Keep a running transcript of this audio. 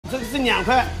这个是2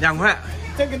块，2块。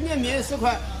这个面10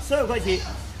块，12块钱，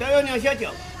都要2小酒，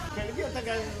这个就大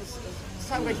概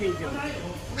3块钱一酒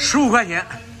，15块钱，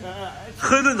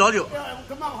喝一顿早酒，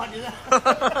更蛮好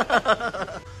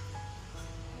的。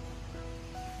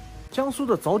江苏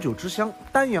的早酒之乡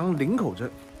丹阳陵口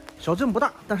镇，小镇不大，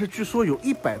但是据说有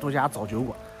100多家早酒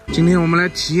馆。今天我们来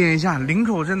体验一下陵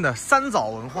口镇的3早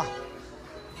文化。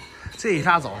这一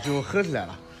大早就喝起来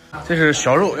了。这是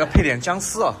小肉，要配点姜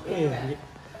丝啊。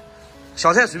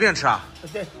小菜随便吃啊。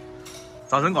对。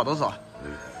早晨搞多少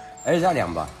2家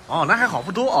2吧。哦，那还好，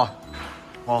不多啊。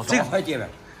哦，这个快点了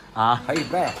啊，还有1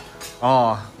半。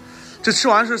哦，这吃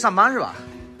完是上班是吧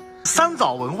？3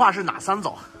早文化是哪3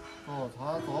早？早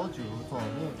茶、早酒、早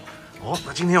面。哦，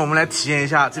那今天我们来体验一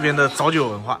下这边的早酒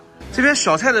文化。这边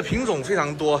小菜的品种非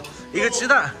常多，一个鸡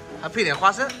蛋，还配点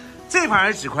花生。这一盘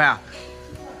是几块啊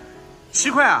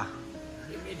？7块啊？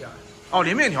哦，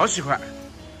连面条7块。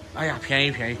哎呀，便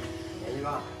宜便宜。便宜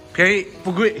吧？便宜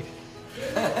不贵。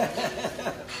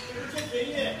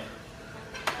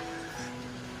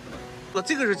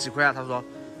这个是几块啊？他说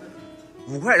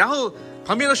5块，然后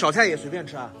旁边的小菜也随便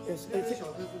吃啊。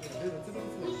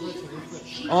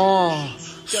哦，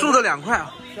素的2块，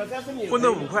荤的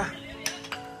5块。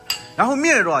然后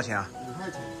面是多少钱啊？5块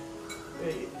钱。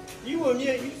对，一碗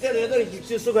面再来这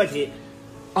就10块钱。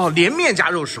哦，连面加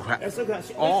肉10块。10块。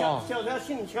哦。小菜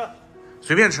心吃。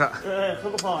随便吃。喝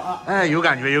不好啊。哎，有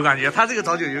感觉有感觉，他这个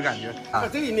早酒有感觉啊。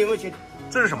这里面我去。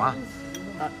这是什么？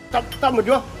啊，大麦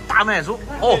粥。大麦粥。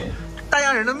哦，丹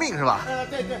阳人的命是吧？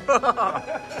对对。这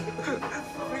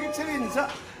个吃给你吃。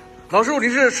老师傅，你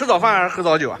是吃早饭还是喝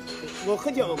早酒啊？我喝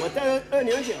酒，我带2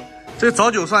两酒。这个早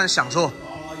酒算享受。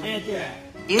哎，对。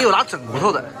也有拿整骨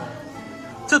头的。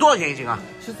这多少钱一斤啊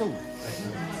？75。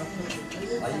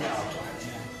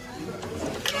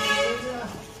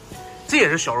这也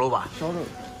是小肉吧？小肉。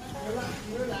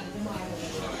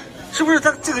是不是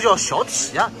它这个叫小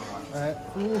蹄啊？哎，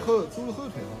猪后腿上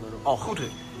的肉。哦，后腿。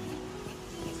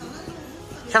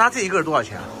像它这一个多少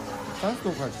钱啊？30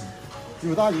多块钱，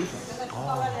有大有小。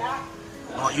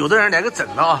哦，有的人来个整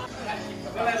的啊。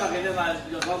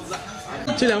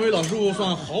这2位老师傅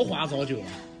算豪华早酒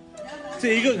啊，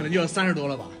这一个可能就要30多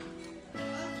了吧？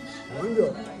黄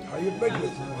酒还有白酒。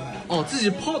哦，自己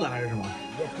泡的还是什么？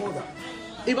泡的。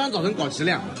一般早晨搞几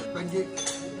两？半斤。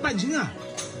半斤啊？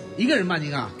一个人半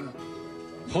斤啊？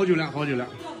好酒量，好酒量。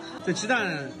这鸡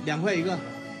蛋2块一个。2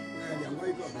块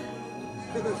一个。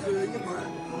这个是1毛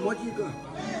5毛一个。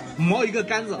5毛一个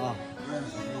杆子啊。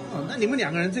哦，那你们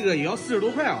2个人这个也要40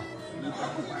多块啊？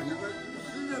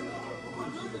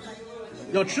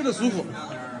要吃的舒服。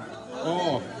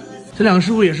哦，这2个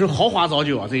师傅也是豪华早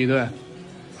酒啊，这一对。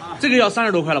这个要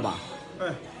30多块了吧？对。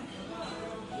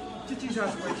接近30块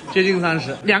钱。接近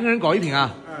30，2个人搞1瓶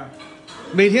啊？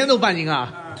每天都半斤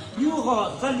啊？6号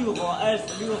分6号，26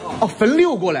号。哦，分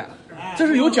6过来，这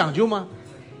是有讲究吗？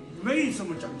没什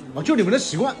么讲究。哦，就你们的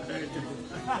习惯。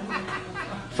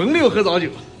分6喝早酒。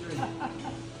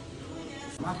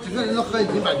几个人都喝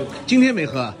1斤半酒。今天没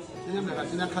喝。今天没喝，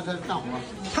今天开车干活。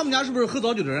他们家是不是喝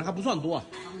早酒的人还不算多啊？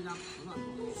他们家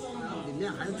不算多，里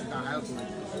面还有几家还要多。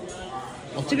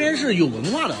哦，这边是有文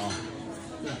化的啊。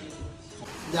对。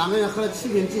2个人喝了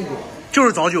7瓶敬酒。就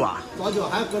是早酒啊？早酒，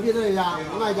还有隔壁那一家，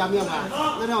另外一家面馆，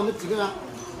那天我们几个人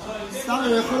，3个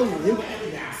人喝了5斤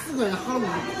，4个人喝了5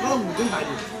斤白酒。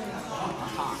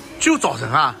就早晨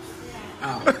啊？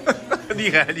啊，厉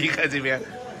害厉害这边。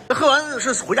喝完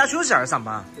是回家休息还是上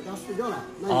班？回家睡觉了。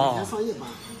那以前上夜班。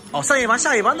哦，上夜班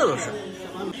下夜班的都是。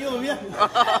有面。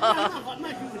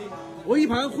我1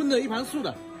盘荤的，1盘素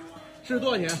的，是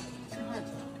多少钱？7块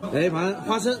钱。来一盘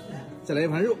花生，再来一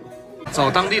盘肉。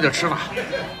照当地的吃法，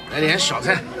来点小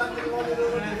菜。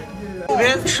这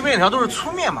边吃面条都是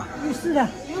粗面嘛？是的。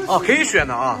哦，可以选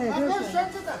的啊。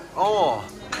哦。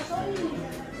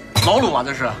老卤啊，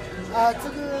这是。啊，这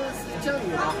个是酱油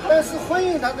的，但是荤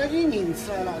油它那里拧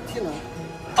出来了，挺浓。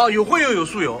哦，有荤油有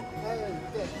素油。哎，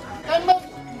对，干煸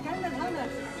汤的，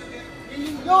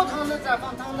要汤的再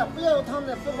放汤的，不要汤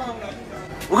的不放的。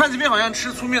我看这边好像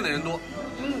吃粗面的人多。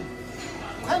嗯，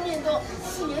宽面多，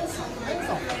细面少，很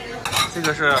少。这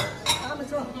个是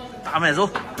大麦粥，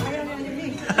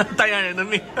丹阳人的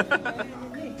命。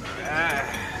哎，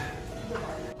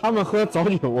他们喝早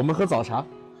酒，我们喝早茶。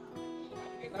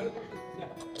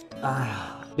哎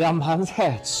呀，2盘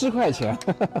菜7块钱，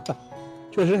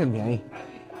确实很便宜。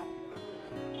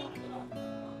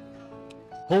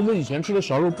和我们以前吃的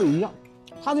小肉不一样，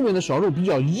它这边的小肉比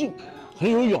较硬，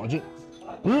很有咬劲，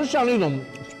不是像那种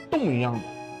冻一样，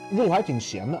肉还挺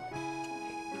咸的。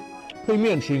配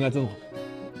面吃应该正好。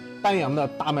丹阳的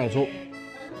大麦粥，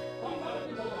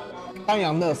丹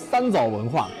阳的3早文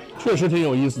化确实挺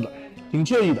有意思的，挺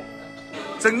惬意的。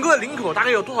整个林口大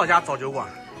概有多少家早酒馆？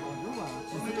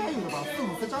几十家有的吧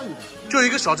，4、5、10家有的。就一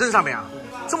个小镇上面啊，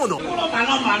这么多。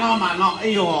满了！哎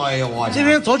呦我这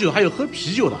边早酒还有喝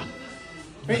啤酒的。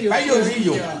白酒是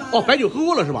有。哦，白酒喝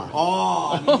过了是吧？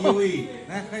哦，你以为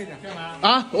来喝一点干嘛？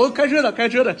啊，我开车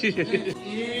的，谢谢。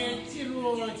你记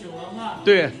录酒文化，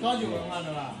对，早酒文化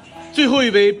对吧？最后一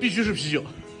杯必须是啤酒。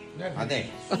啊对，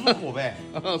舒服呗，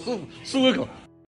舒服，漱个口。